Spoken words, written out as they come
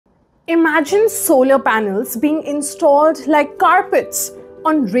Imagine solar panels being installed like carpets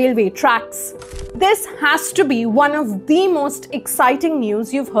on railway tracks. This has to be one of the most exciting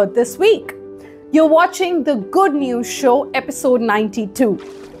news you've heard this week. You're watching the Good News Show, episode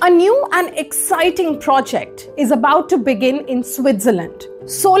 92. A new and exciting project is about to begin in Switzerland.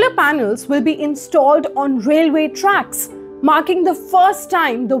 Solar panels will be installed on railway tracks, marking the first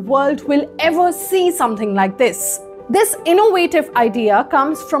time the world will ever see something like this. This innovative idea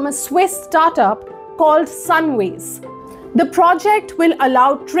comes from a Swiss startup called Sunways. The project will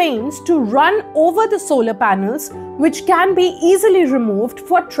allow trains to run over the solar panels, which can be easily removed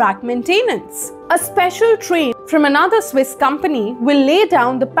for track maintenance. A special train from another Swiss company will lay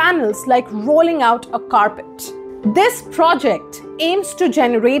down the panels like rolling out a carpet. This project aims to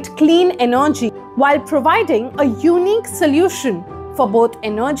generate clean energy while providing a unique solution for both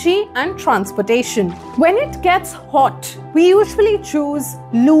energy and transportation. When it gets hot, we usually choose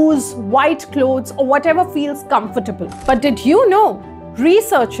loose, white clothes or whatever feels comfortable. But did you know?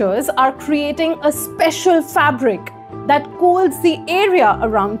 Researchers are creating a special fabric that cools the area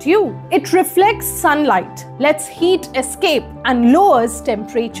around you. It reflects sunlight, lets heat escape, and lowers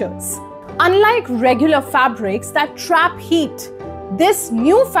temperatures. Unlike regular fabrics that trap heat, this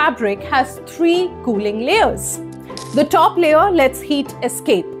new fabric has 3 cooling layers. The top layer lets heat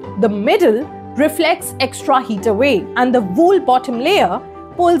escape, the middle reflects extra heat away, and the wool bottom layer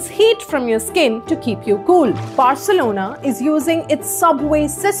pulls heat from your skin to keep you cool. Barcelona is using its subway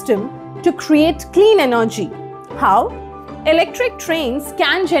system to create clean energy. How? Electric trains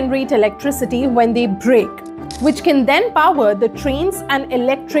can generate electricity when they brake, which can then power the trains and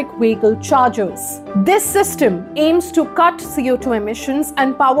electric vehicle chargers. This system aims to cut CO2 emissions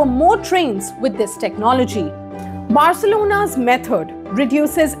and power more trains with this technology. Barcelona's method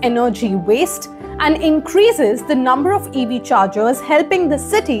reduces energy waste and increases the number of EV chargers, helping the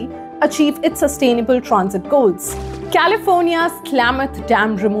city achieve its sustainable transit goals. California's Klamath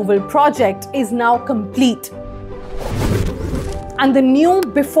Dam removal project is now complete, and the new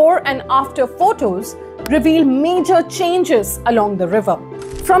before and after photos reveal major changes along the river.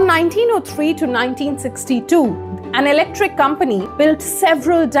 From 1903 to 1962, an electric company built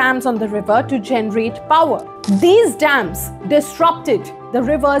several dams on the river to generate power. These dams disrupted the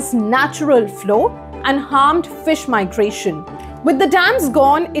river's natural flow and harmed fish migration. With the dams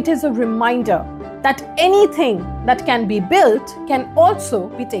gone, it is a reminder that anything that can be built can also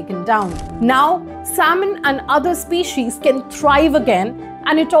be taken down. Now, salmon and other species can thrive again,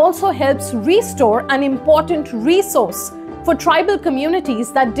 and it also helps restore an important resource for tribal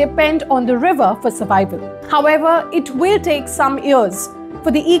communities that depend on the river for survival. However, it will take some years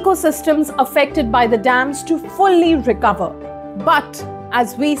for the ecosystems affected by the dams to fully recover. But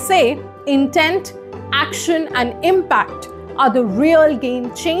as we say, intent, action, and impact are the real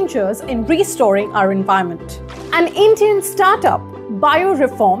game changers in restoring our environment. An Indian startup,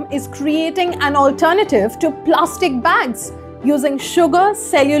 Bioreform, is creating an alternative to plastic bags using sugar,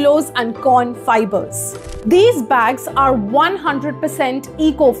 cellulose, and corn fibers. These bags are 100%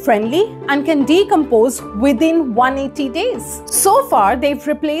 eco-friendly and can decompose within 180 days. So far, they've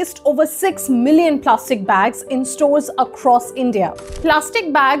replaced over 6 million plastic bags in stores across India.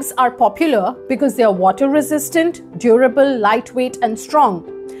 Plastic bags are popular because they are water-resistant, durable, lightweight, and strong.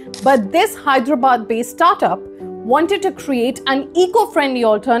 But this Hyderabad-based startup wanted to create an eco-friendly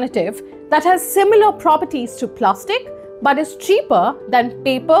alternative that has similar properties to plastic but is cheaper than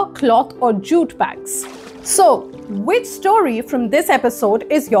paper, cloth, or jute bags. So, which story from this episode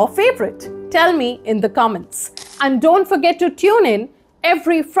is your favorite? Tell me in the comments. And don't forget to tune in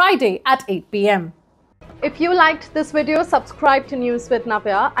every Friday at 8 p.m. If you liked this video, subscribe to News with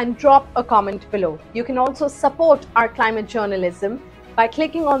Navya and drop a comment below. You can also support our climate journalism by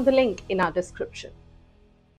clicking on the link in our description.